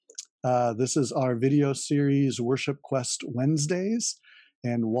This is our video series, Worship Quest Wednesdays.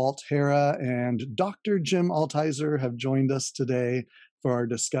 And Walt Hera and Dr. Jim Altizer have joined us today for our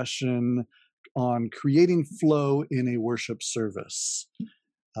discussion on creating flow in a worship service.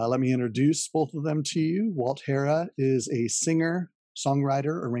 Let me introduce both of them to you. Walt Hera is a singer,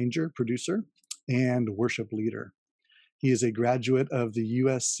 songwriter, arranger, producer, and worship leader. He is a graduate of the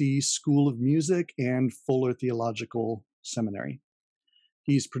USC School of Music and Fuller Theological Seminary.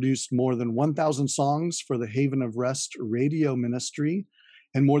 He's produced more than 1,000 songs for the Haven of Rest radio ministry,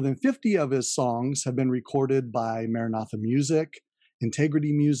 and more than 50 of his songs have been recorded by Maranatha Music,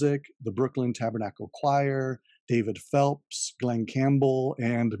 Integrity Music, the Brooklyn Tabernacle Choir, David Phelps, Glenn Campbell,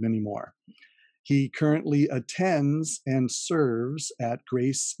 and many more. He currently attends and serves at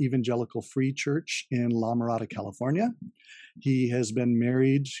Grace Evangelical Free Church in La Mirada, California. He has been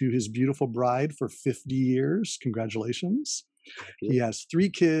married to his beautiful bride for 50 years. Congratulations. He has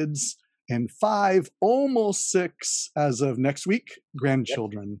 3 kids and 5, almost 6 as of next week,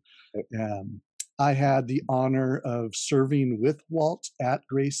 grandchildren. I had the honor of serving with Walt at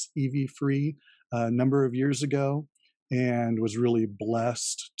Grace EV Free a number of years ago, and was really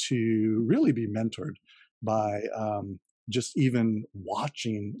blessed to really be mentored by just even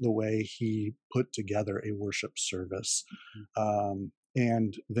watching the way he put together a worship service,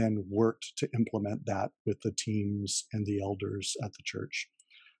 and then worked to implement that with the teams and the elders at the church.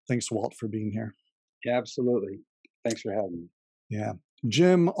 Thanks, Walt, for being here. Yeah, absolutely. Thanks for having me. Yeah.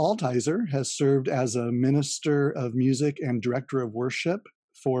 Jim Altizer has served as a minister of music and director of worship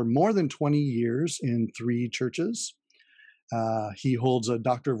for more than 20 years in 3 churches. He holds a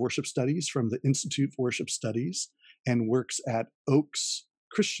Doctor of Worship Studies from the Institute for Worship Studies and works at Oaks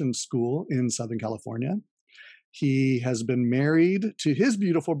Christian School in Southern California. He has been married to his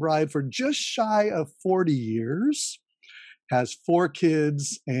beautiful bride for just shy of 40 years, has 4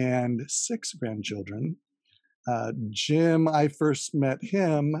 kids and 6 grandchildren. Jim, I first met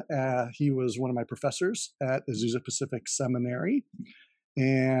him, he was one of my professors at Azusa Pacific Seminary,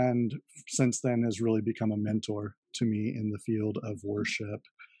 and since then has really become a mentor to me in the field of worship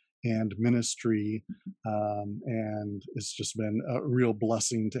and ministry, and it's just been a real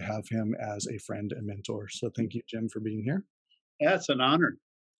blessing to have him as a friend and mentor. So thank you, Jim, for being here. Yeah, it's an honor.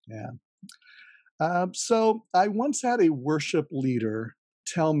 Yeah. So I once had a worship leader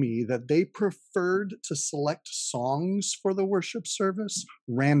tell me that they preferred to select songs for the worship service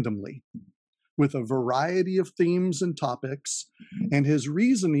randomly, with a variety of themes and topics. And his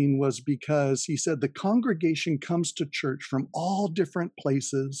reasoning was because he said the congregation comes to church from all different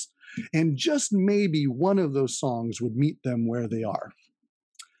places, and just maybe one of those songs would meet them where they are.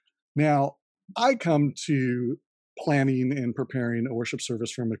 Now, I come to planning and preparing a worship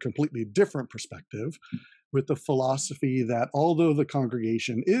service from a completely different perspective, with the philosophy that although the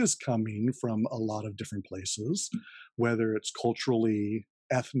congregation is coming from a lot of different places, whether it's culturally,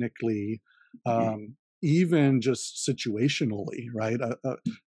 ethnically, even just situationally, right?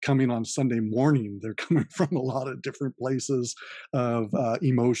 Coming on Sunday morning, they're coming from a lot of different places of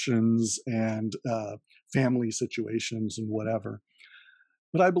emotions and family situations and whatever.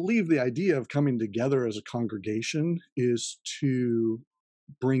 But I believe the idea of coming together as a congregation is to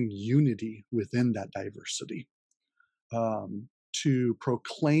bring unity within that diversity, to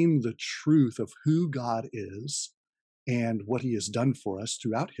proclaim the truth of who God is and what he has done for us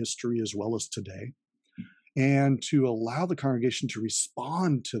throughout history as well as today, and to allow the congregation to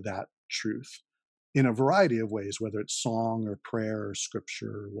respond to that truth in a variety of ways, whether it's song or prayer or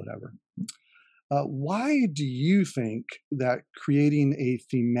scripture or whatever. Why do you think that creating a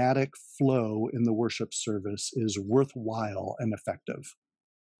thematic flow in the worship service is worthwhile and effective?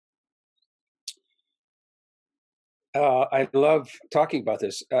 I love talking about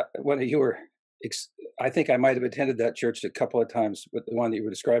this. When you were, I think I might have attended that church a couple of times with the one that you were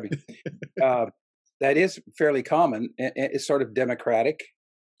describing. That is fairly common. It's sort of democratic,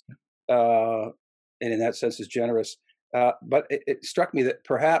 and in that sense is generous. But it struck me that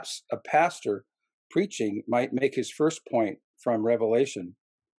perhaps a pastor preaching might make his first point from Revelation.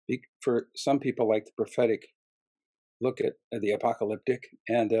 For some people, like the prophetic, look at the apocalyptic,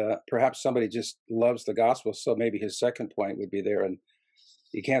 and perhaps somebody just loves the gospel, so maybe his second point would be there, and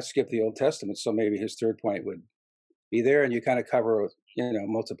you can't skip the Old Testament, so maybe his third point would be there, and you kind of cover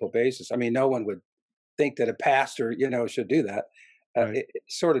multiple bases. I mean, no one would think that a pastor should do that. Right. It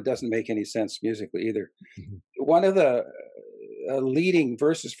sort of doesn't make any sense musically either. Mhm. One of the leading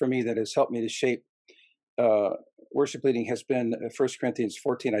verses for me that has helped me to shape worship leading has been 1 Corinthians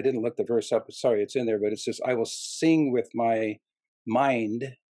 14. I didn't look the verse up. Sorry, it's in there, but it says, I will sing with my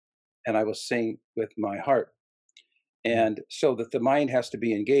mind and I will sing with my heart. and so that the mind has to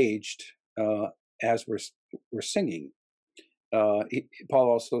be engaged as we're singing. Paul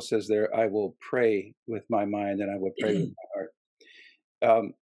also says there, "I will pray with my mind, and I will pray with my heart."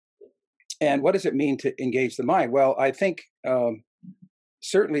 Um, and what does it mean to engage the mind? Well, I think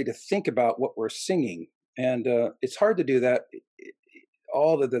certainly to think about what we're singing, and it's hard to do that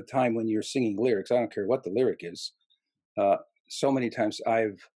all of the time when you're singing lyrics. I don't care what the lyric is. Uh, so many times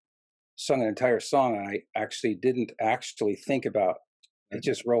I've sung an entire song and I actually didn't actually think about it;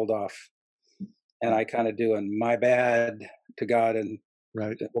 just rolled off, and I kind of do a my bad to God and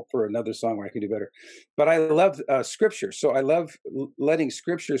Right. hope for another song where I can do better. But I love scripture, so I love letting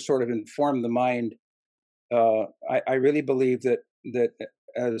scripture sort of inform the mind. I really believe that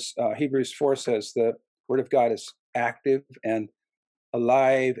as Hebrews 4 says, the Word of God is active and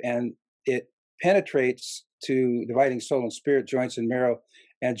alive, and it penetrates to dividing soul and spirit, joints and marrow,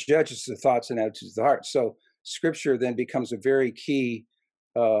 and judges the thoughts and attitudes of the heart. So Scripture then becomes a very key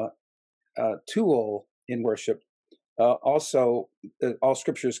uh, tool in worship. Also, all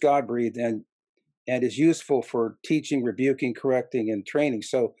Scripture is God breathed and is useful for teaching, rebuking, correcting, and training.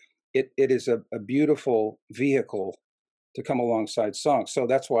 So it is a beautiful vehicle to come alongside songs. So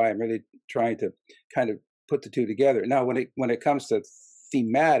that's why I'm really trying to kind of put the two together. Now, when it comes to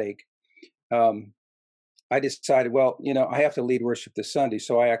thematic, um, I decided, well, I have to lead worship this Sunday,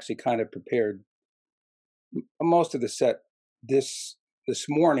 so I actually kind of prepared most of the set this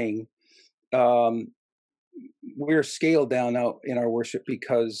morning. Um, we're scaled down out in our worship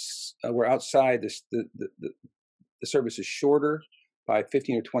because we're outside. The service is shorter by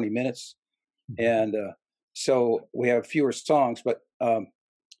 15 or 20 minutes, and so we have fewer songs. But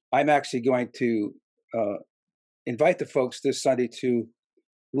I'm actually going to uh, invite the folks this Sunday to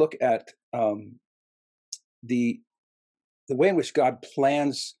look at the way in which God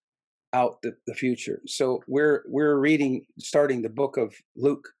plans out the future. So we're starting the book of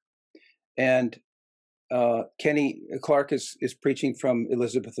Luke, and Kenny Clark is preaching from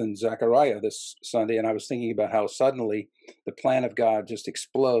Elizabeth and Zechariah this Sunday, and I was thinking about how suddenly the plan of God just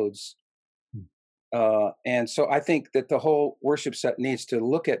explodes. And so I think that the whole worship set needs to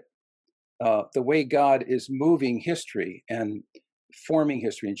look at the way God is moving history and forming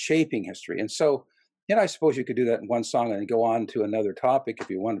history and shaping history. And so, I suppose you could do that in one song and then go on to another topic if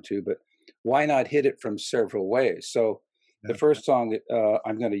you wanted to, but why not hit it from several ways? So the first song that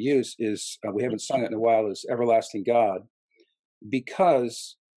I'm going to use is, we haven't sung it in a while, is Everlasting God,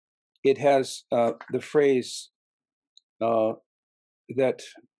 because it has the phrase that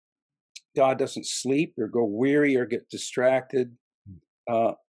God doesn't sleep or go weary or get distracted.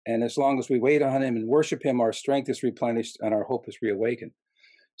 And as long as we wait on him and worship him, our strength is replenished and our hope is reawakened.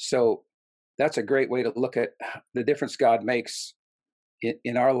 So that's a great way to look at the difference God makes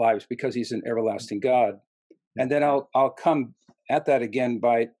in our lives, because he's an everlasting God. And then I'll come at that again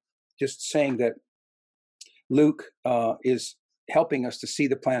by just saying that Luke is helping us to see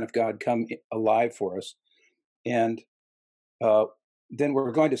the plan of God come alive for us. And then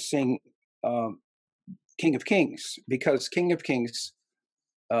we're going to sing King of Kings, because King of Kings,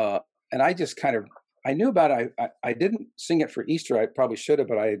 and I just kind of, I knew about it. I didn't sing it for Easter. I probably should have,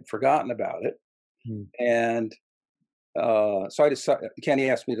 but I had forgotten about it. And so I decided, Kenny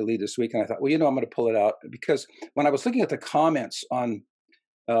asked me to lead this week, and I thought, well, I'm going to pull it out, because when I was looking at the comments on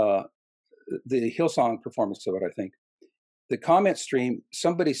the Hillsong performance of it, I think the comment stream,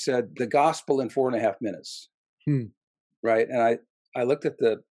 somebody said the gospel in 4.5 minutes, right? And I looked at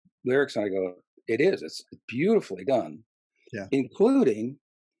the lyrics and I go, it's beautifully done, including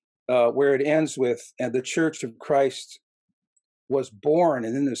where it ends with, and the Church of Christ was born,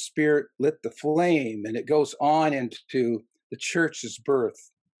 and then the Spirit lit the flame, and it goes on into the church's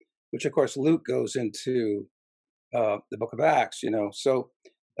birth, which of course Luke goes into the book of Acts. So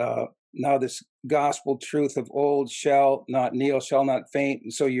now this gospel truth of old shall not kneel, shall not faint,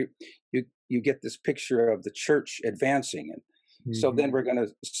 and so you get this picture of the church advancing, and so then we're going to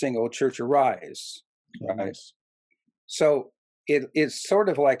sing "O Church Arise," right? Nice. So it's sort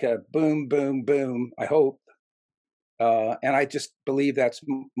of like a boom, boom, boom, I hope. And I just believe that's a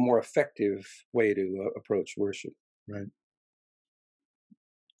more effective way to approach worship. Right.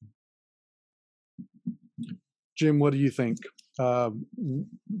 Jim, what do you think? Do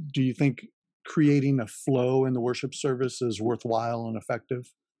you think creating a flow in the worship service is worthwhile and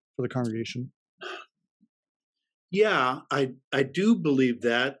effective for the congregation? Yeah, I do believe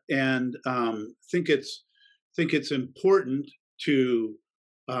that, and think it's important to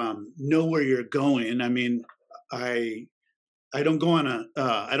know where you're going. I mean, I don't go on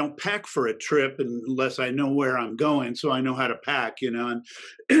I don't pack for a trip unless I know where I'm going, so I know how to pack, and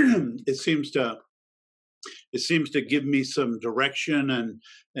it seems to It seems to give me some direction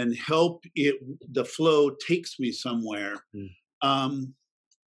and help it. The flow takes me somewhere. Mm. Um,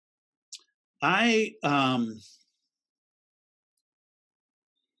 I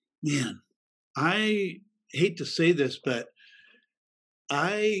man, I hate to say this, but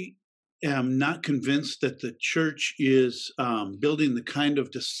I am not convinced that the church is building the kind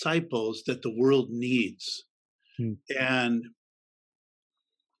of disciples that the world needs. Mm. And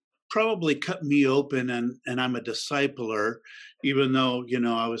probably cut me open, and I'm a discipler, even though,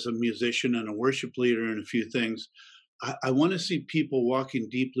 I was a musician and a worship leader and a few things. I want to see people walking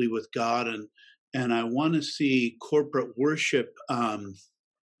deeply with God, and I want to see corporate worship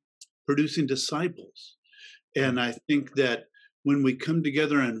producing disciples. And I think that when we come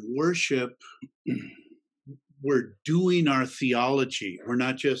together and worship, we're doing our theology. We're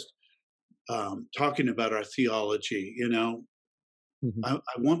not just talking about our theology. Mhm.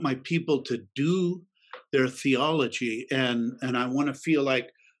 I want my people to do their theology, and I want to feel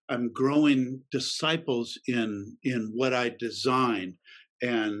like I'm growing disciples in what I design,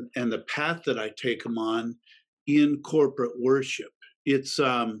 and the path that I take them on in corporate worship. It's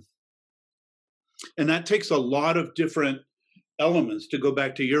and that takes a lot of different elements, to go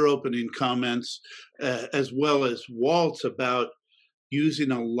back to your opening comments, as well as Walt's, about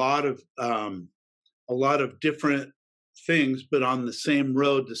using a lot of different things, but on the same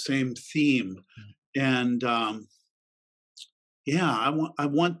road, the same theme. And yeah, I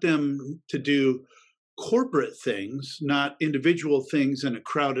want them to do corporate things, not individual things in a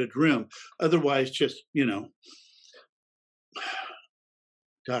crowded room. Otherwise, just,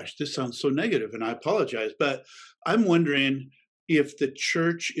 gosh, this sounds so negative, and I apologize, but I'm wondering if the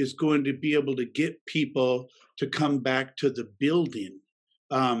church is going to be able to get people to come back to the building.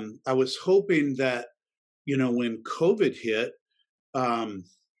 I was hoping that, when COVID hit, that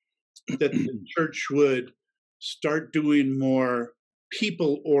the church would start doing more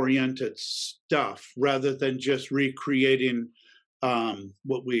people-oriented stuff rather than just recreating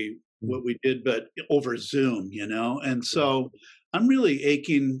what we did, but over Zoom, And so I'm really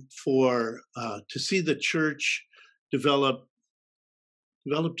aching for to see the church develop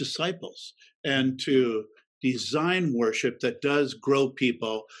disciples, and to design worship that does grow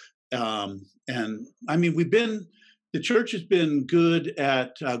people. And I mean, the church has been good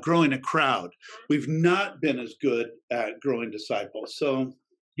at growing a crowd. We've not been as good at growing disciples. So, Do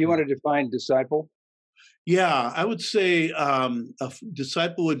you want to define disciple? yeah, I would say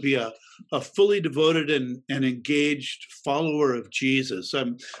disciple would be a fully devoted and engaged follower of Jesus.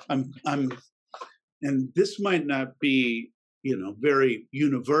 And this might not be, very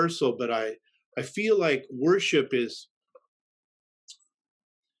universal, but I feel like worship is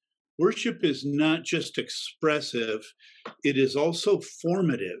not just expressive; it is also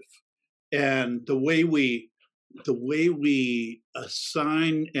formative. And the way we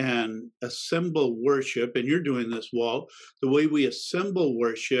assign and assemble worship, and you're doing this, Walt, the way we assemble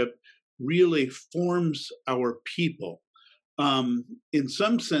worship really forms our people. In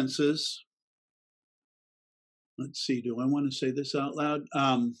some senses, let's see, do I want to say this out loud?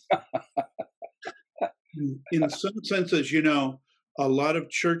 In some senses, a lot of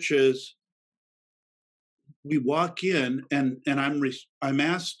churches, we walk in, and I'm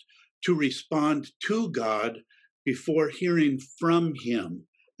asked to respond to God before hearing from Him,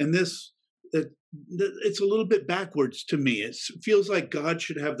 and it's a little bit backwards to me. It feels like God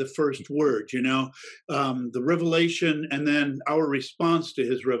should have the first word, the revelation, and then our response to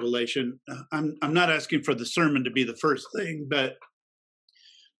His revelation. I'm not asking for the sermon to be the first thing, but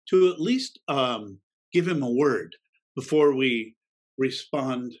to at least give Him a word before we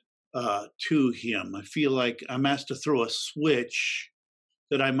respond to Him. I feel like I'm asked to throw a switch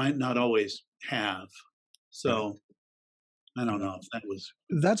that I might not always have. So I don't know if that was.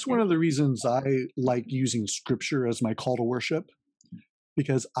 That's one of the reasons I like using scripture as my call to worship,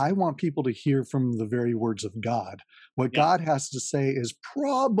 because I want people to hear from the very words of God. What God has to say is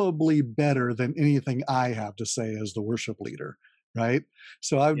probably better than anything I have to say as the worship leader, right?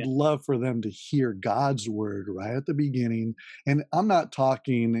 So I would love for them to hear God's word right at the beginning. And I'm not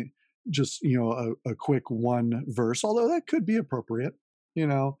talking just, a quick one verse, although that could be appropriate,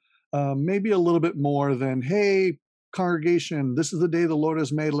 maybe a little bit more than, hey, congregation, this is the day the Lord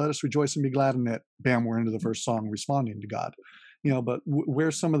has made. Let us rejoice and be glad in it. Bam, we're into the first song responding to God. But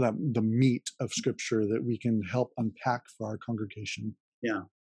where's some of the meat of scripture that we can help unpack for our congregation? Yeah.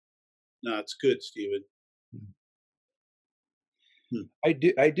 No, it's good, Stephen.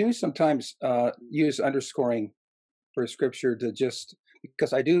 I do sometimes use underscoring for scripture, to just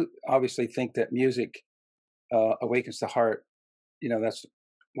because I do obviously think that music awakens the heart. That's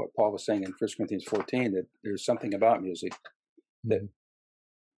what Paul was saying in 1 Corinthians 14, that there's something about music that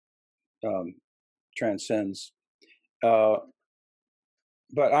transcends. But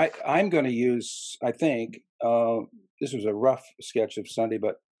I'm going to use, I think, this was a rough sketch of Sunday,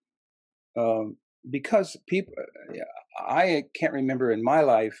 but because people, I can't remember in my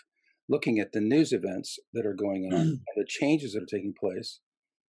life looking at the news events that are going on and the changes that are taking place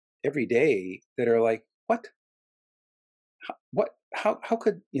every day that are like, how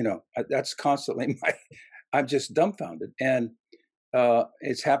could, that's constantly I'm just dumbfounded. And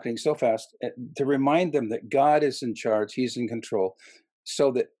it's happening so fast, to remind them that God is in charge, he's in control,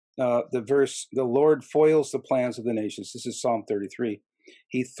 so that the verse, the Lord foils the plans of the nations. This is Psalm 33.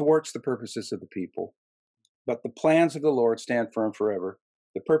 He thwarts the purposes of the people, but the plans of the Lord stand firm forever,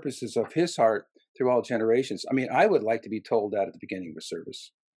 the purposes of his heart through all generations. I mean, I would like to be told that at the beginning of a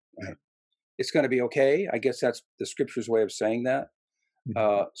service. Right? It's going to be okay. I guess that's the scripture's way of saying that.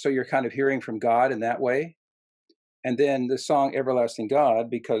 So you're kind of hearing from God in that way. And then the song Everlasting God,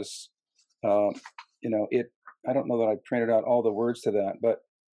 because, I don't know that I printed out all the words to that, but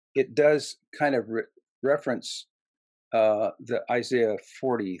it does kind of reference the Isaiah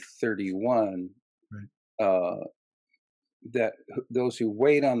 40:31, right. That those who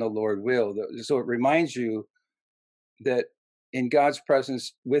wait on the Lord will. So it reminds you that in God's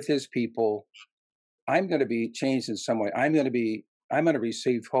presence with his people, I'm going to be changed in some way. I'm going to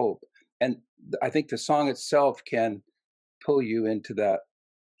receive hope. And I think the song itself can pull you into that,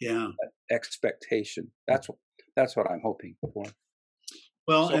 that expectation. That's what I'm hoping for.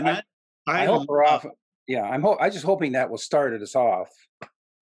 Well, so and I hope we're off. Yeah, I'm just hoping that will start us off,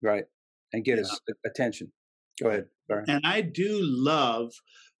 right, and get us attention. Go ahead, Brian. And I do love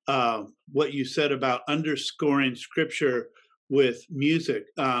what you said about underscoring scripture with music.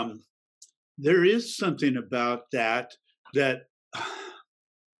 There is something about that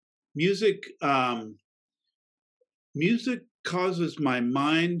music causes my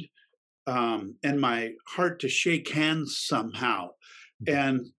mind and my heart to shake hands somehow,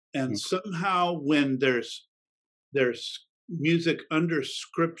 and somehow when there's music under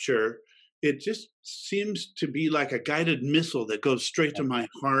scripture, it just seems to be like a guided missile that goes straight to my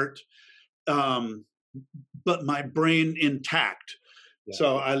heart, but my brain intact.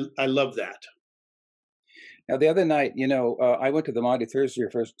 So I love that. Now, the other night, I went to the Maundy Thursday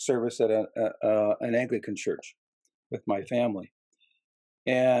service at an Anglican church with my family,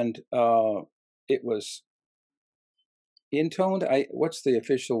 and it was intoned. What's the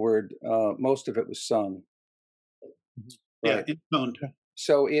official word? Most of it was sung. Right? Yeah, intoned.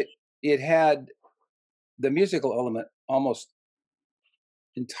 So it had the musical element almost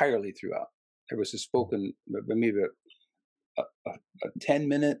entirely throughout. There was a spoken, maybe a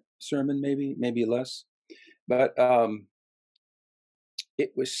 10-minute sermon, maybe less. But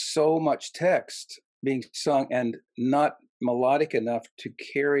it was so much text being sung and not melodic enough to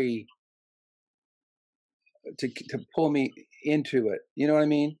carry, to pull me into it. You know what I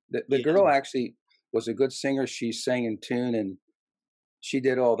mean? The girl actually was a good singer. She sang in tune and she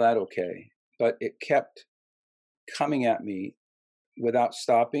did all that okay. But it kept coming at me without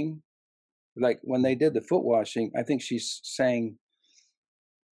stopping. Like when they did the foot washing, I think she's sang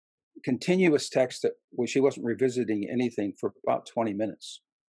continuous text where she wasn't revisiting anything for about 20 minutes.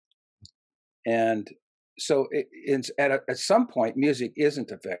 And so at some point, music isn't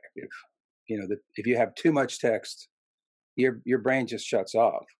effective. If you have too much text, your brain just shuts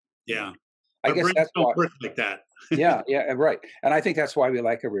off. Yeah. I guess that's why, work like that. yeah, right. And I think that's why we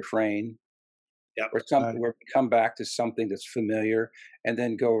like a refrain. Yeah. Or something where we come back to something that's familiar and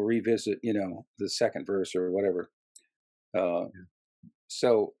then go revisit, the second verse or whatever.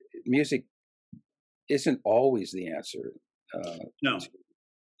 So music isn't always the answer. No.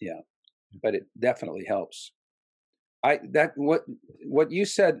 But it definitely helps. What you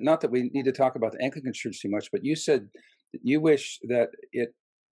said, not that we need to talk about the Anglican Church too much, but you said that you wish that it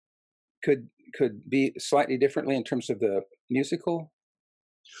could be slightly differently in terms of the musical.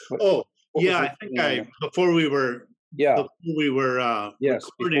 I think before we were recording,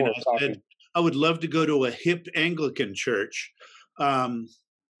 I said I would love to go to a hip Anglican church,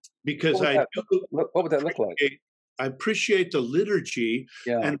 because what would that look like? I appreciate the liturgy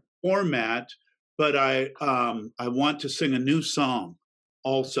and format, but I want to sing a new song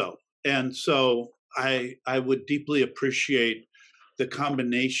also, and so I would deeply appreciate the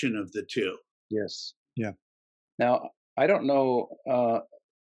combination of the two. Yes. Yeah. Now I don't know.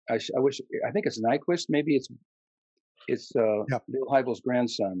 I think it's Nyquist. Maybe it's Bill Hybels'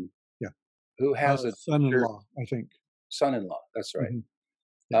 grandson. Yeah. Who has a son-in-law? I think. Son-in-law. That's right.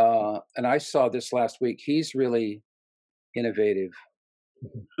 Mm-hmm. And I saw this last week. He's really innovative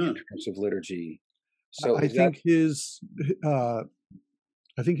Huh. in terms of liturgy. So I is that think uh,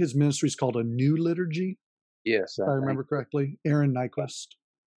 I think his ministry is called A New Liturgy, yes? if I I think, remember correctly. Aaron Nyquist.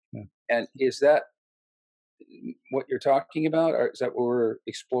 Yeah. and is that what you're talking about, or is that what we're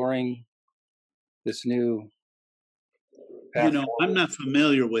exploring this new You path know, I'm forward? not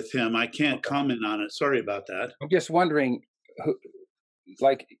familiar with him. I can't Okay. comment on it. Sorry about that. I'm just wondering, who,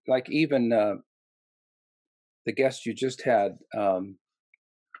 like even the guest you just had.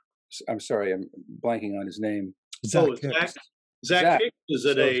 I'm sorry, I'm blanking on his name. Zach Oh, Zach. Hicks. Zach Zach. Hicks is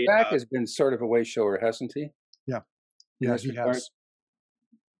at So a Zach has been sort of a way shower, hasn't he? Yeah. In Yeah, this he regard. has.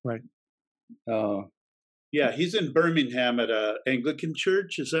 Right. Uh, yeah, he's in Birmingham at a Anglican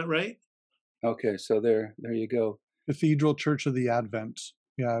church. Is that right? okay, so there you go. Cathedral Church of the Advent.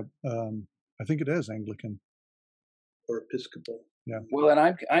 Yeah. I think it is Anglican. Or Episcopal? Yeah. Well,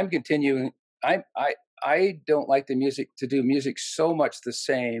 and I'm continuing. I don't like the music to do music so much the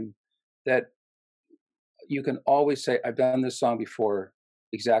same that you can always say I've done this song before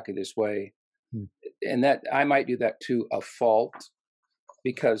exactly this way, Hmm. and that I might do that to a fault,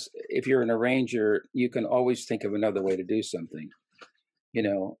 because if you're an arranger, you can always think of another way to do something. You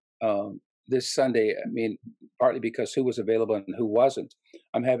know, this Sunday, I mean, partly because who was available and who wasn't,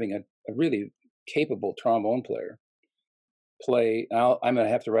 I'm having a really capable trombone player play. I'm going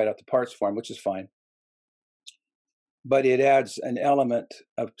to have to write out the parts for him, which is fine. But it adds an element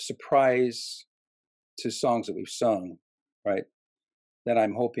of surprise to songs that we've sung, right? That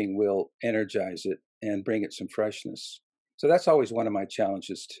I'm hoping will energize it and bring it some freshness. So that's always one of my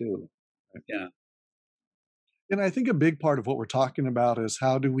challenges too. Yeah. And I think a big part of what we're talking about is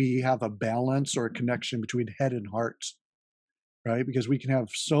how do we have a balance or a connection between head and heart, right? Because we can have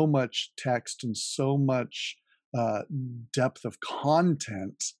so much text and so much uh, depth of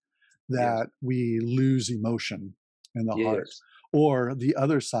content Yeah. that we lose emotion in the heart. Yes. Or the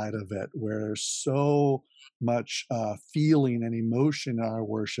other side of it, where there's so much feeling and emotion in our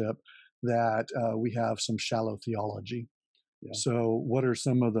worship that we have some shallow theology. Yeah. So, what are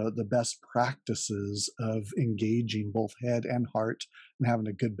some of the best practices of engaging both head and heart and having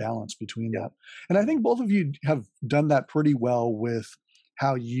a good balance between Yeah. that? And I think both of you have done that pretty well with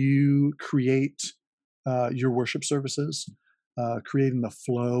how you create your worship services, creating the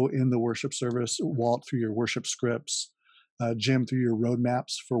flow in the worship service, Walt through your worship scripts, Jim through your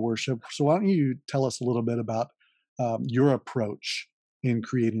roadmaps for worship. So, why don't you tell us a little bit about your approach in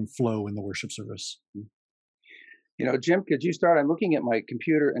creating flow in the worship service? You know, Jim, could you start? I'm looking at my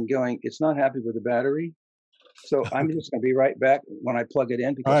computer and going, it's not happy with the battery. So I'm Okay. just going to be right back when I plug it in,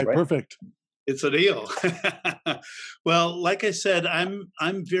 All because right, right. perfect. It's a deal. Well, like I said, I'm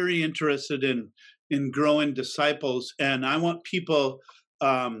very interested in growing disciples, and I want people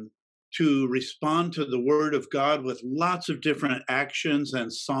um, to respond to the Word of God with lots of different actions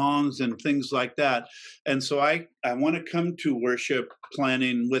and songs and things like that. And so I want to come to worship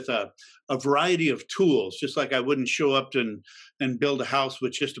planning with a variety of tools, just like I wouldn't show up and build a house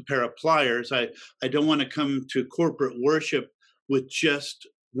with just a pair of pliers. I don't want to come to corporate worship with just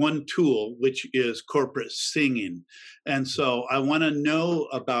one tool, which is corporate singing. And so I want to know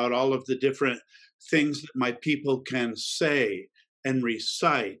about all of the different things that my people can say and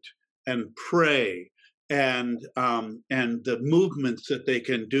recite and pray, and the movements that they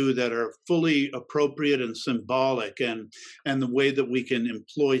can do that are fully appropriate and symbolic, and the way that we can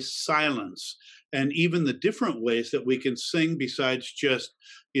employ silence, and even the different ways that we can sing besides just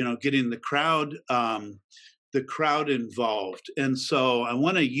getting the crowd involved. And so I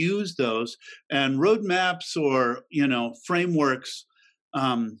want to use those, and roadmaps or frameworks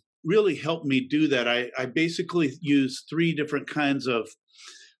really help me do that. I basically use three different kinds of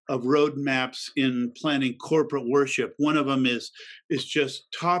roadmaps in planning corporate worship. One of them is just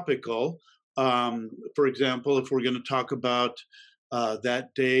topical. For example, if we're going to talk about that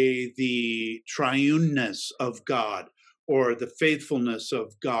day the triuneness of God or the faithfulness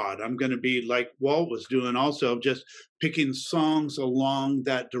of God, I'm going to be like Walt was doing, also just picking songs along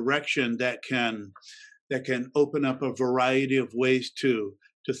that direction that can open up a variety of ways to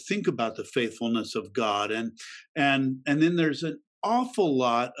think about the faithfulness of God. And then there's an awful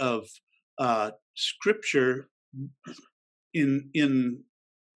lot of scripture in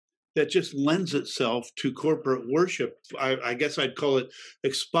that just lends itself to corporate worship. I guess I'd call it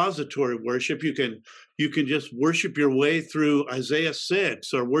expository worship. You can just worship your way through Isaiah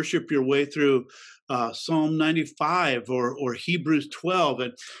 6, or worship your way through Psalm 95, or Hebrews 12,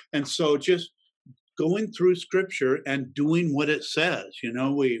 and so just going through scripture and doing what it says.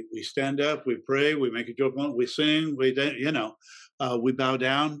 We stand up, we pray, we make a joke, we sing, we bow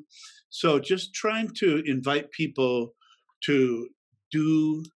down. So just trying to invite people to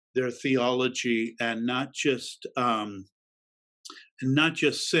do their theology and not just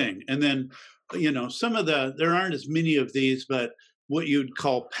sing. And then, some of there aren't as many of these, but what you'd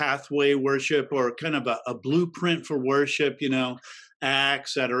call pathway worship, or kind of a blueprint for worship,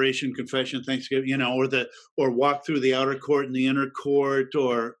 acts, adoration, confession, thanksgiving, or walk through the outer court and the inner court,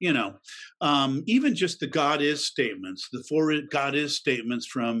 or, even just the God is statements, the four God is statements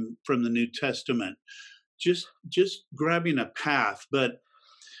from the New Testament, just grabbing a path. But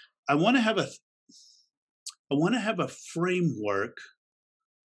I want to have a framework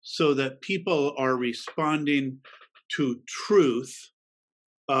so that people are responding to truth,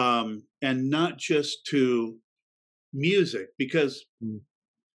 and not just to music. Because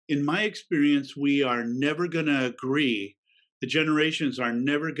in my experience, we are never going to agree. The generations are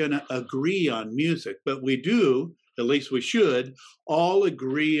never going to agree on music, but we do, at least we should, all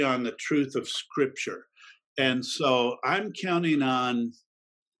agree on the truth of Scripture. And so I'm counting on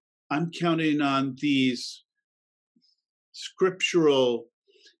these scriptural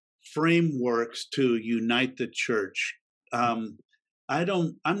frameworks to unite the church. I'm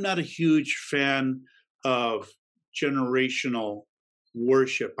not a huge fan of generational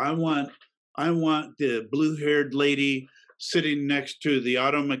worship. I want the blue-haired lady sitting next to the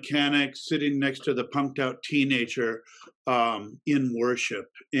auto mechanic, sitting next to the punked out teenager, in worship.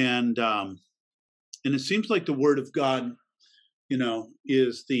 And it seems like the Word of God,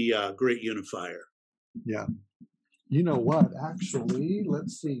 is the great unifier. Yeah. You know what? Actually,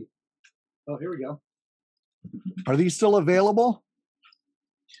 let's see. Oh, here we go. Are these still available?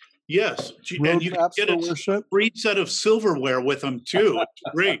 Yes. Road and you can maps get for a worship? free set of silverware with them too. It's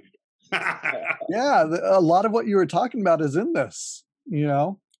great. Yeah, a lot of what you were talking about is in this,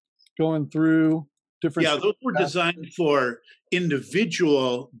 going through different. Yeah, those were designed for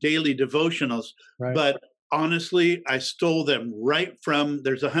individual daily devotionals, right. But honestly, I stole them right from,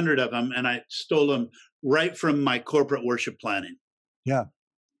 there's 100 of them, and I stole them right from my corporate worship planning. Yeah.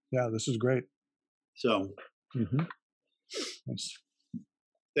 Yeah, this is great. So, Nice.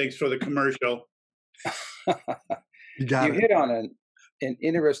 Thanks for the commercial. You hit on an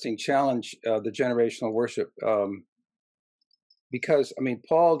interesting challenge, the generational worship, because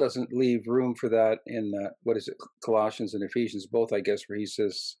Paul doesn't leave room for that in Colossians and Ephesians, both, I guess, where he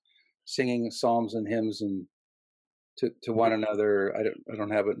says singing psalms and hymns and to one another. I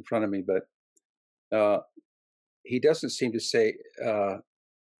don't have it in front of me, but he doesn't seem to say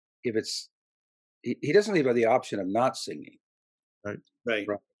if it's he doesn't leave out the option of not singing. Right.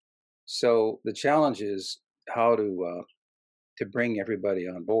 So the challenge is how to bring everybody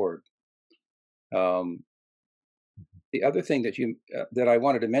on board. The other thing that I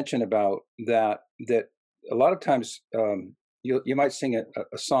wanted to mention about that a lot of times you might sing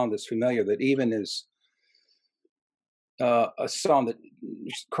a song that's familiar, that even is a song that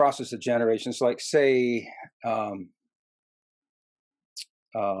crosses the generations, like say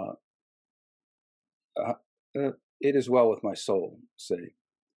 "It Is Well With My Soul." Say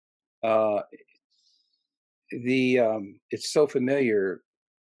it's so familiar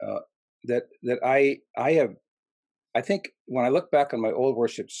that I think when I look back on my old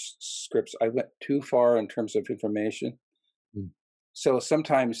worship scripts, I went too far in terms of information. So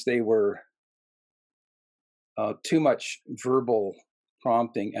sometimes they were too much verbal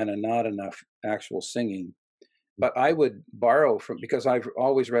prompting and not enough actual singing. But I would borrow because I've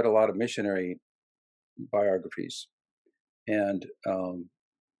always read a lot of missionary biographies, and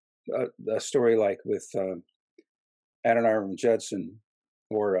a story like with Adoniram Judson,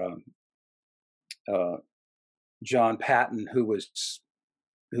 or John Patton, who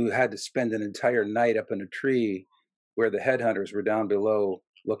had to spend an entire night up in a tree where the headhunters were down below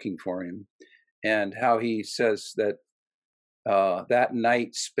looking for him, and how he says that that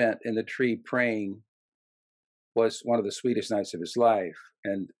night spent in the tree praying was one of the sweetest nights of his life.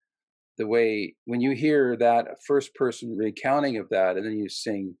 And the way, when you hear that first person recounting of that, and then you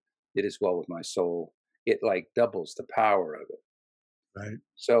sing "It Is Well With My Soul," it like doubles the power of it. Right.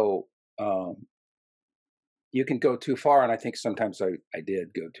 So you can go too far, and I think sometimes I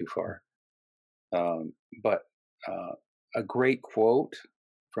did go too far. But a great quote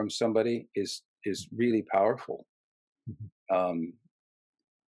from somebody is really powerful.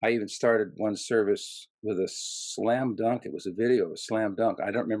 I even started one service with a slam dunk. It was a video of a slam dunk.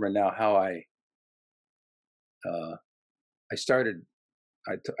 I don't remember now how I started.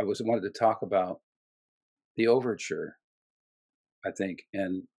 I wanted to talk about the overture, I think,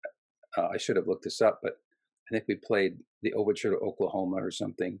 and I should have looked this up, but I think we played the overture to Oklahoma or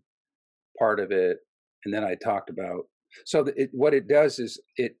something, part of it, and then I talked about. So what it does is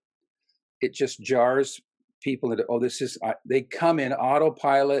it just jars people that, oh, this is, they come in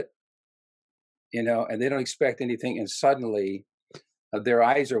autopilot, and they don't expect anything, and suddenly their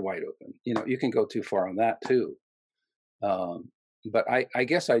eyes are wide open. You can go too far on that too. Um, but I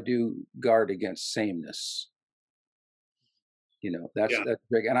guess I do guard against sameness. Yeah. That's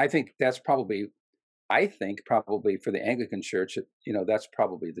big, and I think probably for the Anglican Church, that's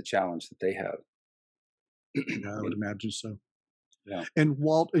probably the challenge that they have. Yeah, I would imagine so. Yeah. And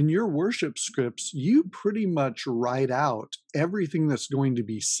Walt, in your worship scripts, you pretty much write out everything that's going to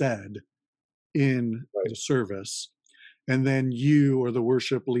be said in Right. the service. And then you or the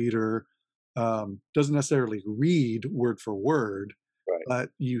worship leader doesn't necessarily read word for word, Right. but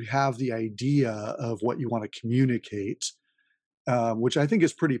you have the idea of what you want to communicate, which I think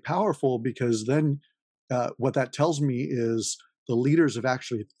is pretty powerful, because then what that tells me is the leaders have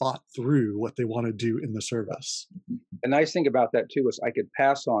actually thought through what they want to do in the service. The nice thing about that too is I could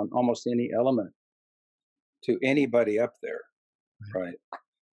pass on almost any element to anybody up there, right?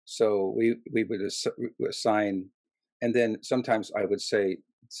 So we would assign, and then sometimes I would say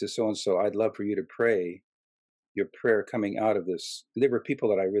to so and so, I'd love for you to pray your prayer coming out of this. There were people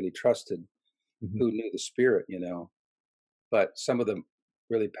that I really trusted who knew the Spirit, but some of the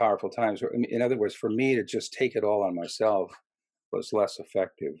really powerful times, in other words, for me to just take it all on myself was less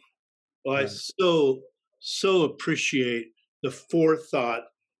effective. Well, I so appreciate the forethought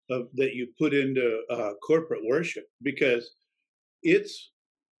that you put into corporate worship, because it's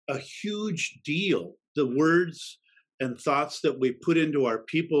a huge deal. The words and thoughts that we put into our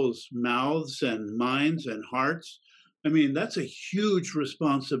people's mouths and minds and hearts. I mean, that's a huge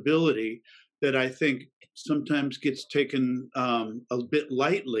responsibility that I think sometimes gets taken a bit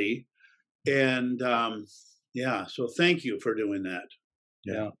lightly. And so thank you for doing that.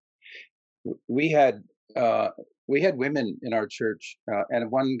 Yeah. We had uh, we had women in our church,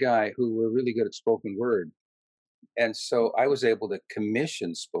 and one guy who were really good at spoken word, and so I was able to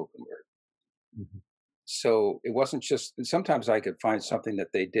commission spoken word. Mhm. So it wasn't just. And sometimes I could find something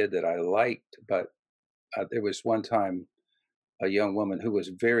that they did that I liked, but there was one time a young woman who was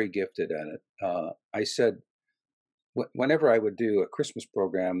very gifted at it. I said, whenever I would do a Christmas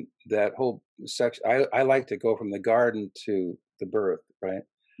program, that whole section, I like to go from the garden to the birth, right?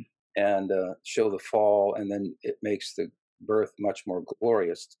 And show the fall, and then it makes the birth much more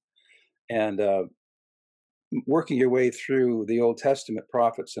glorious. And working your way through the Old Testament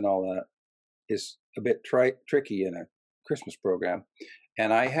prophets and all that is a bit tricky in a Christmas program.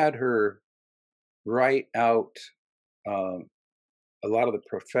 And I had her write out um, a lot of the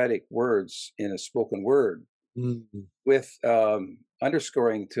prophetic words in a spoken word, with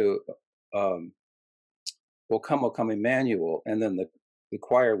underscoring to um, will come Emmanuel, and then the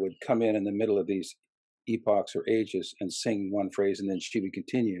choir would come in the middle of these epochs or ages and sing one phrase, and then she would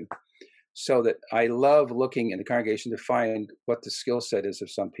continue. So that I love looking in the congregation to find what the skill set is of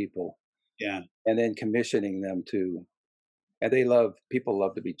some people, Yeah. and then commissioning them to, and people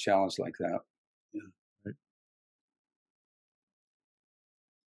love to be challenged like that. Yeah. Right.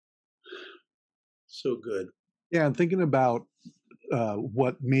 So good. Yeah, and thinking about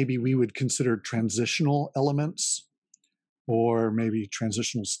what maybe we would consider transitional elements, or maybe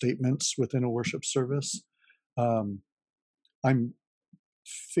transitional statements within a worship service. I'm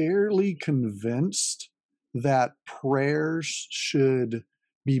fairly convinced that prayers should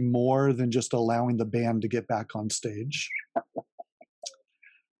be more than just allowing the band to get back on stage.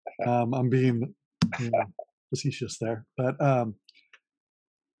 I'm being facetious there, but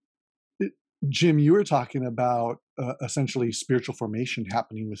Jim, you were talking about essentially spiritual formation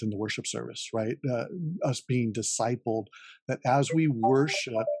happening within the worship service, right? Us being discipled, that as we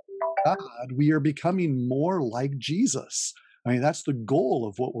worship God, we are becoming more like Jesus. I mean, that's the goal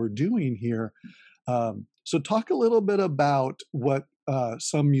of what we're doing here. So, talk a little bit about what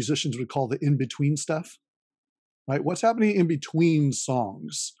some musicians would call the in between stuff, right? What's happening in between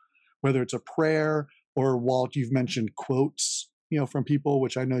songs, whether it's a prayer or, Walt, you've mentioned quotes, from people,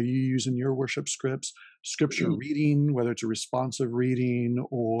 which I know you use in your worship scripts, scripture reading, whether it's a responsive reading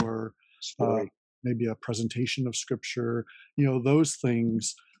or maybe a presentation of scripture, those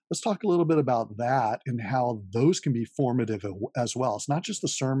things. Let's talk a little bit about that and how those can be formative as well. It's not just the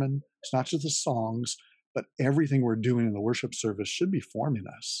sermon, it's not just the songs, but everything we're doing in the worship service should be forming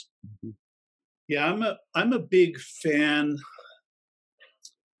us. Yeah, I'm a big fan.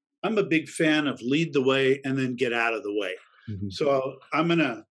 I'm a big fan of lead the way and then get out of the way. So I'm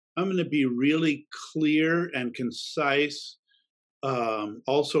gonna be really clear and concise.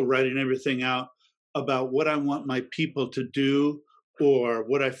 Also writing everything out about what I want my people to do, or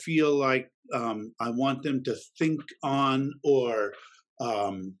what I feel like I want them to think on, or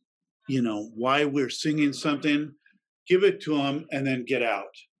why we're singing something, give it to them and then get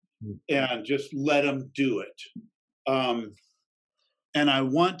out and just let them do it. And I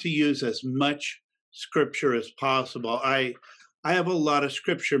want to use as much scripture as possible. I have a lot of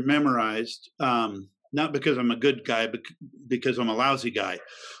scripture memorized, not because I'm a good guy, but because I'm a lousy guy.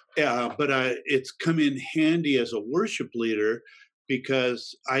 But it's come in handy as a worship leader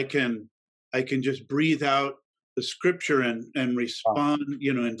because I can just breathe out the scripture and respond.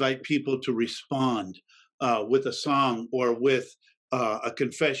 Invite people to respond with a song or with a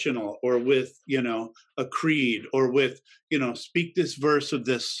confessional or with a creed or with speak this verse of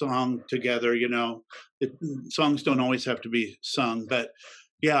this song together. Songs don't always have to be sung, but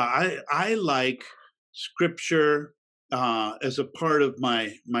yeah, I like scripture as a part of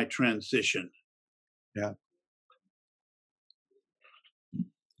my transition. Yeah.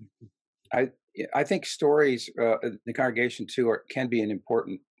 I think stories in the congregation too can be an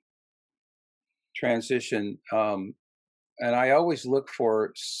important transition, and I always look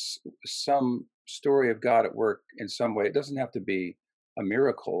for some story of God at work in some way. It doesn't have to be a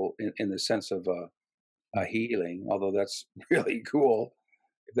miracle in the sense of a healing, although that's really cool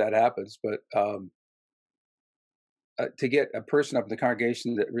if that happens. But to get a person up in the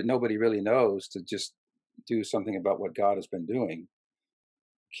congregation that nobody really knows to just do something about what God has been doing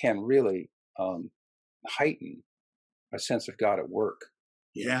can really heighten a sense of God at work.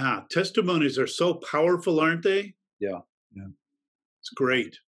 Yeah, testimonies are so powerful, aren't they? Yeah. It's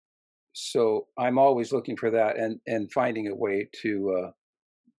great. So I'm always looking for that and finding a way to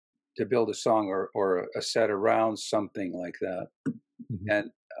build a song or a set around something like that.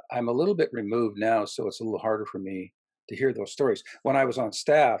 And I'm a little bit removed now, so it's a little harder for me to hear those stories. When I was on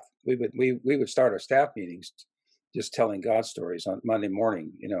staff, we would start our staff meetings just telling God stories on Monday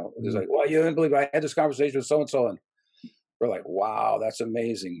morning. It was like, well, you didn't believe I had this conversation with so and so, and we're like, wow, that's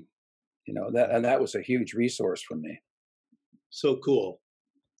amazing. That was a huge resource for me. So cool.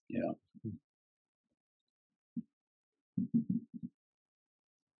 Yeah.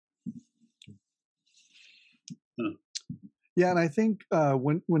 Yeah, and I think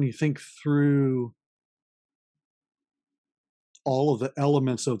when you think through all of the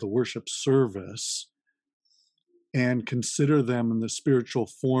elements of the worship service and consider them in the spiritual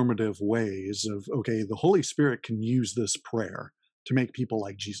formative ways of, okay, the Holy Spirit can use this prayer to make people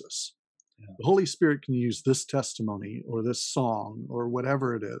like Jesus. Yeah. The Holy Spirit can use this testimony or this song or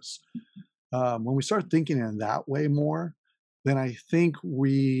whatever it is. When we start thinking in that way more, then I think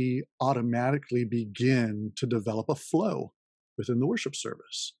we automatically begin to develop a flow within the worship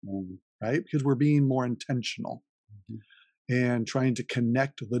service, right? Because we're being more intentional and trying to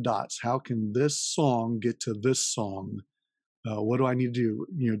connect the dots. How can this song get to this song? What do I need to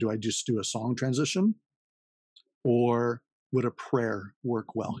do? Do I just do a song transition? Or would a prayer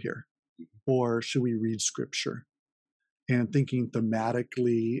work well here? Or should we read scripture? And thinking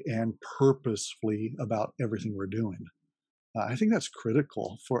thematically and purposefully about everything we're doing. I think that's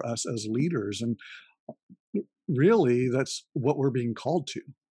critical for us as leaders. And really, that's what we're being called to,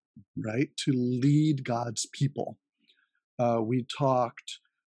 right? To lead God's people. We talked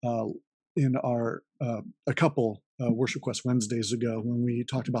in our a couple Worship Quest Wednesdays ago when we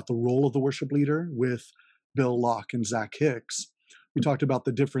talked about the role of the worship leader with Bill Locke and Zach Hicks. We talked about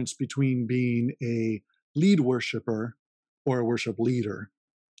the difference between being a lead worshiper or a worship leader,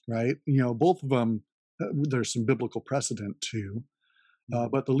 right? Both of them, there's some biblical precedent too,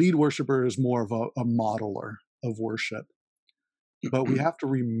 but the lead worshiper is more of a modeler of worship. But we have to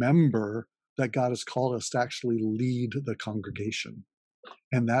remember that God has called us to actually lead the congregation.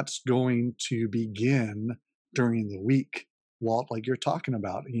 And that's going to begin during the week, Walt, like you're talking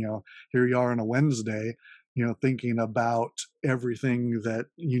about. Here you are on a Wednesday, thinking about everything that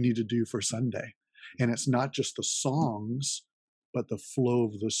you need to do for Sunday. And it's not just the songs, but the flow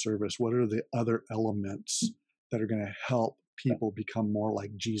of the service. What are the other elements that are going to help people become more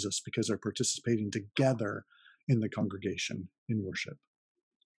like Jesus because they're participating together in the congregation in worship?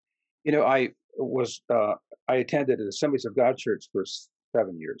 I attended the Assemblies of God Church for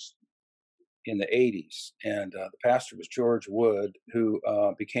 7 years in the 80s, and the pastor was George Wood, who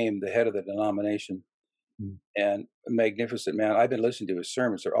became the head of the denomination, and a magnificent man. I've been listening to his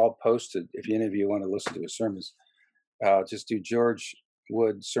sermons. They're all posted. If any of you want to listen to his sermons, just do George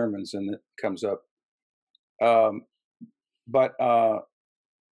Wood sermons, and it comes up. But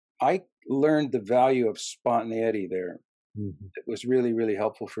I learned the value of spontaneity there. It was really, really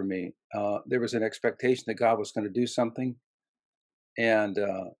helpful for me. There was an expectation that God was going to do something, and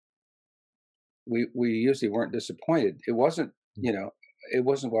we usually weren't disappointed. It wasn't, it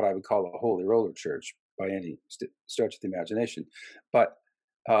wasn't what I would call a holy roller church by any stretch of the imagination, but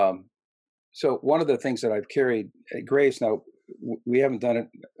So one of the things that I've carried at Grace now, we haven't done it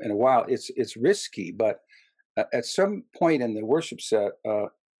in a while. It's risky, but at some point in the worship set,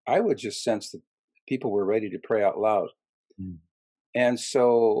 I would just sense that people were ready to pray out loud, Mm. and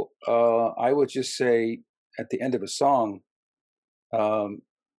so I would just say at the end of a song, um,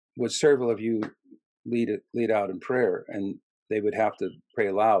 "Would several of you lead out in prayer?" And they would have to pray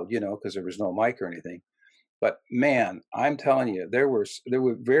aloud, because there was no mic or anything. But man, I'm telling you, there were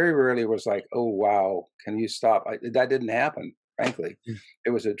very rarely was like, "Oh wow, can you stop?" That didn't happen. Frankly, Mm. it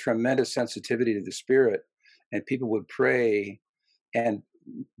was a tremendous sensitivity to the Spirit, and people would pray and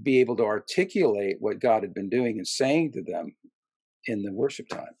be able to articulate what God had been doing and saying to them in the worship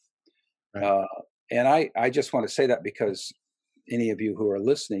time. Right. Uh, and I just want to say that because any of you who are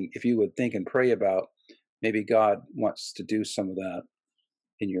listening, if you would think and pray about maybe God wants to do some of that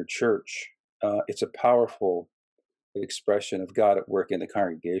in your church, it's a powerful expression of God at work in the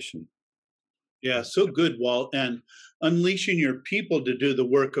congregation. Yeah, so good, Walt. And unleashing your people to do the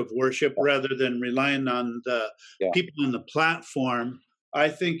work of worship rather than relying on the Yeah, people on the platform, I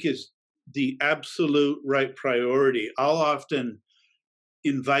think is the absolute right priority. I'll often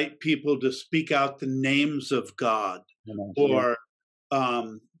invite people to speak out the names of God yeah, or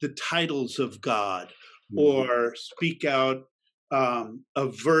the titles of God mhm, or speak out a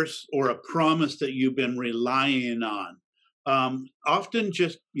verse or a promise that you've been relying on. Often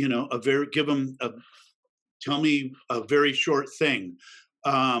just, give them tell me a very short thing.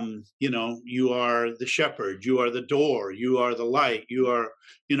 You are the shepherd, you are the door, you are the light, you are,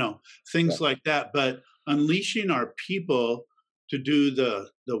 yeah. things like that. But unleashing our people to do the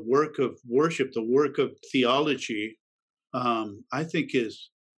work of worship, the work of theology, I think is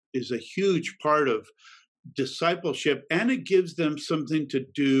a huge part of discipleship, and it gives them something to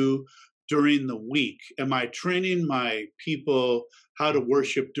do during the week. Am I training my people how to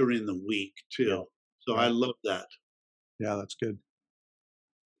worship during the week Yeah. too? So I Yeah. love that. Yeah. That's good.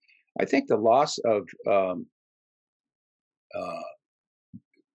 I think the loss of uh,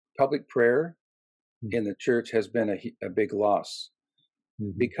 public prayer Mm. in the church has been a big loss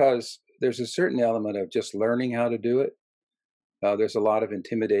Mhm. because there's a certain element of just learning how to do it. There's a lot of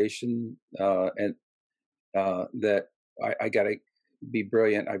intimidation and that I got to be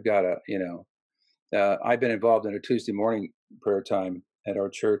brilliant. I've got to, I've been involved in a Tuesday morning prayer time at our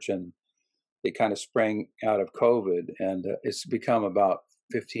church, and it kind of sprang out of COVID, and it's become about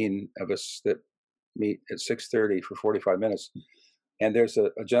 15 of us that meet at 6:30 for 45 minutes. And there's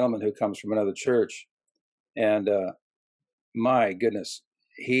a gentleman who comes from another church, and my goodness,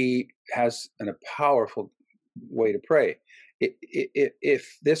 he has a powerful way to pray.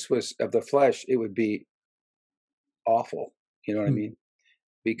 If this was of the flesh, it would be awful. You know what I Mm. mean?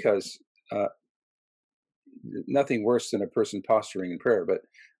 Because uh, nothing worse than a person posturing in prayer. But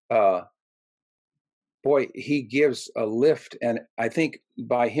boy, he gives a lift, and I think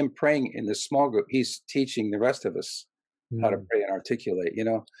by him praying in this small group, he's teaching the rest of us how to Mm. pray and articulate.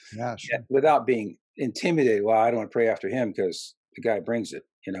 Yeah. Sure. Without being intimidated. Well, I don't want to pray after him because the guy brings it.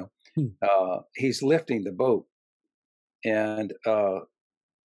 Mm. He's lifting the boat, and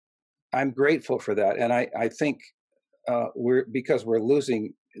I'm grateful for that. And I think we're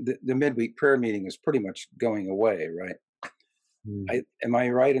losing the midweek prayer meeting is pretty much going away, right? Mm. Am I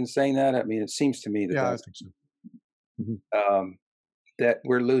right in saying that? I mean, it seems to me that Yeah. I think so. Mhm. um, that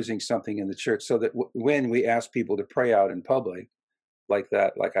we're losing something in the church. So that when we ask people to pray out in public like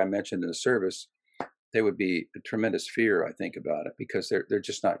that, like I mentioned in the service, there would be a tremendous fear, I think, about it because they're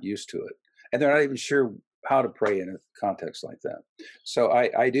just not used to it, and they're not even sure how to pray in a context like that. So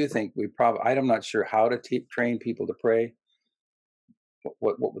I do think we probably I'm not sure how to train people to pray.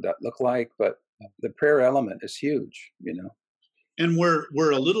 What would that look like? But the prayer element is huge. And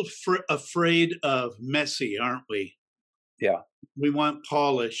we're a little afraid of messy, aren't we? Yeah, We want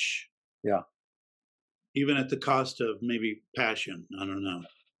polish, yeah, even at the cost of maybe passion. I don't know.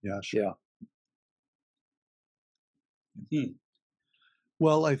 Yeah. Sure. yeah. Hmm.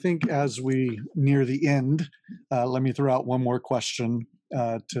 Well, I think as we near the end, let me throw out one more question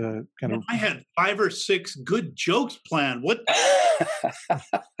to kind of I had 5 or 6 good jokes planned. What?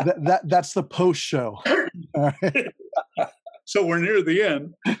 that's the post show. All right. So we're near the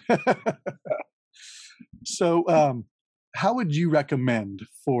end. So, how would you recommend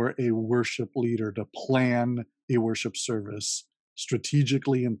for a worship leader to plan a worship service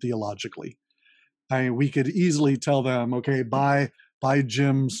strategically and theologically? I mean, we could easily tell them, okay, buy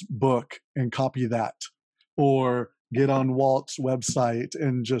Jim's book and copy that, or get on Walt's website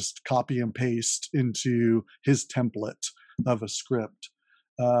and just copy and paste into his template of a script.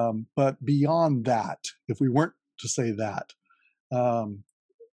 But beyond that, if we weren't to say that, um,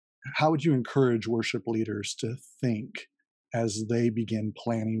 how would you encourage worship leaders to think as they begin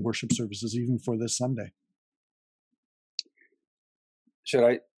planning worship services, even for this Sunday? Should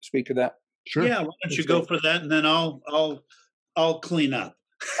I speak to that? Sure. Yeah, why don't you go for that, and then I'll clean up.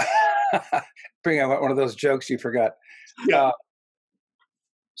 Bring out one of those jokes you forgot. Yeah.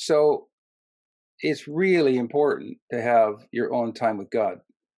 So it's really important to have your own time with God,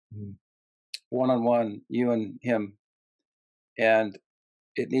 one-on-one, you and him, and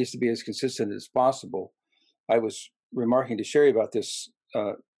it needs to be as consistent as possible. I was remarking to Sherry about this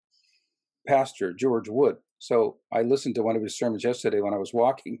pastor, George Wood. So I listened to one of his sermons yesterday when I was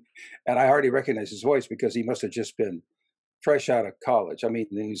walking, and I already recognized his voice because he must have just been fresh out of college. I mean,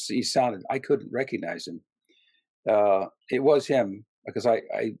 he sounded, I couldn't recognize him. It was him because I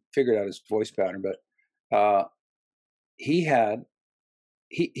figured out his voice pattern, but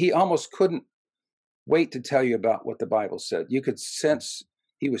he almost couldn't wait to tell you about what the Bible said. You could sense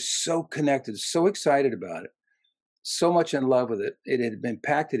he was so connected, so excited about it, so much in love with it. It had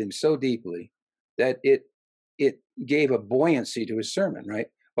impacted him so deeply that it gave a buoyancy to his sermon, right?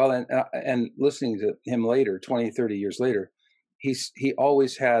 Well, and listening to him later, 20, 30 years later, he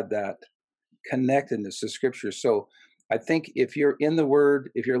always had that connectedness to Scripture. So I think if you're in the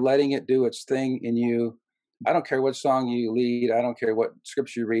Word, if you're letting it do its thing in you, I don't care what song you lead, I don't care what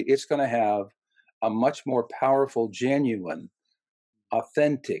Scripture you read, it's going to have a much more powerful, genuine,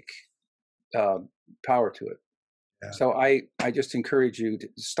 authentic power to it. Yeah. So I just encourage you to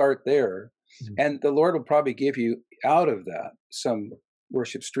start there. And the Lord will probably give you out of that some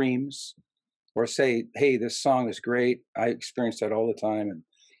worship streams, or say, hey, this song is great. I experience that all the time, and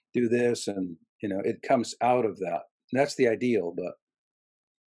do this. And, it comes out of that. And that's the ideal, but.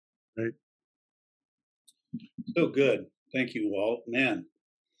 Right. So good. Thank you, Walt. Man.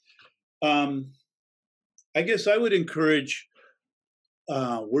 I guess I would encourage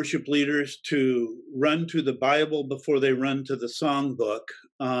worship leaders to run to the Bible before they run to the songbook.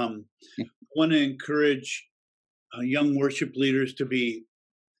 I want to encourage young worship leaders to be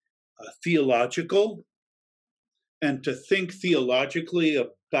theological and to think theologically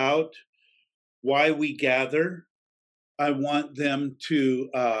about why we gather. I want them to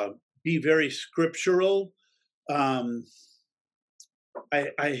be very scriptural. I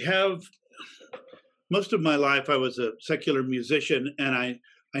have, most of my life, I was a secular musician, and I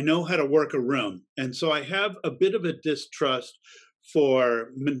know how to work a room. And so I have a bit of a distrust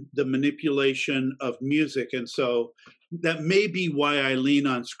for the manipulation of music. And so that may be why I lean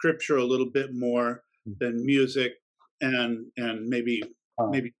on scripture a little bit more than music, and maybe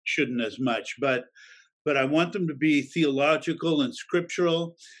shouldn't as much. But I want them to be theological and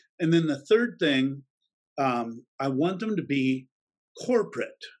scriptural. And then the third thing, I want them to be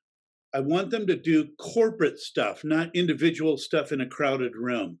corporate. I want them to do corporate stuff, not individual stuff in a crowded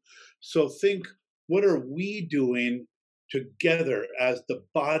room. So think, what are we doing together as the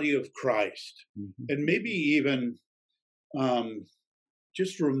body of Christ? Mm-hmm. And maybe even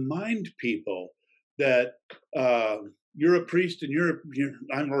just remind people that you're a priest and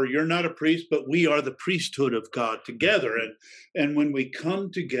you're not a priest, but we are the priesthood of God together. And when we come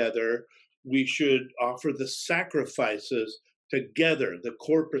together, we should offer the sacrifices together, the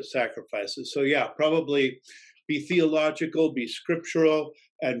corporate sacrifices. So yeah, probably be theological, be scriptural,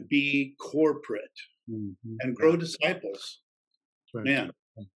 and be corporate, and grow disciples. Right. Man,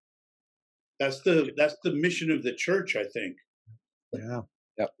 that's the mission of the church, I think. Yeah,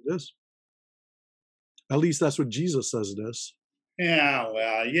 it is. At least that's what Jesus says it is. Yeah,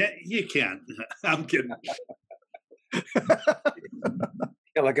 well, yeah, you can't. I'm kidding.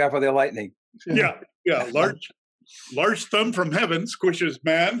 Look out for the lightning. Yeah. Large thumb from heaven squishes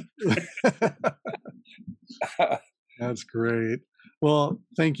man. That's great. Well,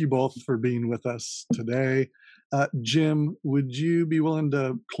 thank you both for being with us today. Jim, would you be willing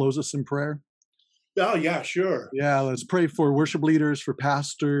to close us in prayer? Oh, yeah, sure. Yeah, let's pray for worship leaders, for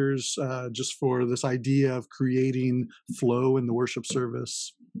pastors, just for this idea of creating flow in the worship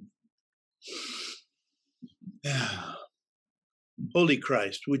service. Holy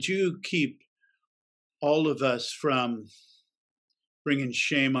Christ, would you keep all of us from bringing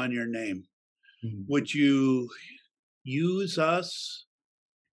shame on your name? Would you use us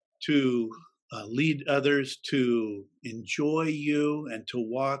to lead others to enjoy you and to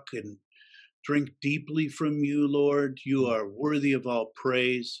walk and drink deeply from you, Lord? You are worthy of all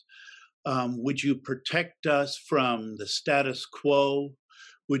praise. Would you protect us from the status quo?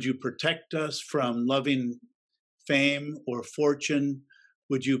 Would you protect us from loving fame or fortune?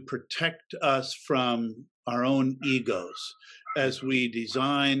 Would you protect us from our own egos as we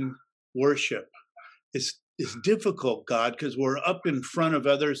design worship? is difficult, God, because we're up in front of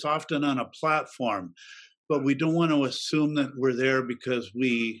others, often on a platform, but we don't want to assume that we're there because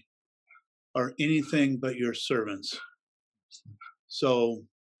we are anything but your servants. So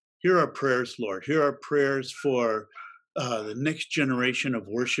hear our prayers, Lord. Hear our prayers for the next generation of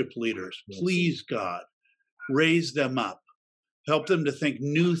worship leaders. Please, God, raise them up. Help them to think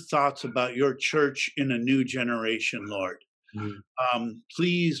new thoughts about your church in a new generation, Lord.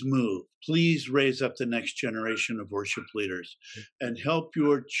 Please move. Please raise up the next generation of worship leaders and help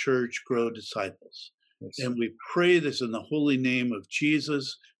your church grow disciples. Yes. And we pray this in the holy name of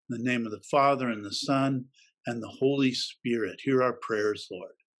Jesus, in the name of the Father and the Son and the Holy Spirit. Hear our prayers,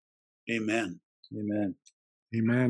 Lord. Amen. Amen. Amen.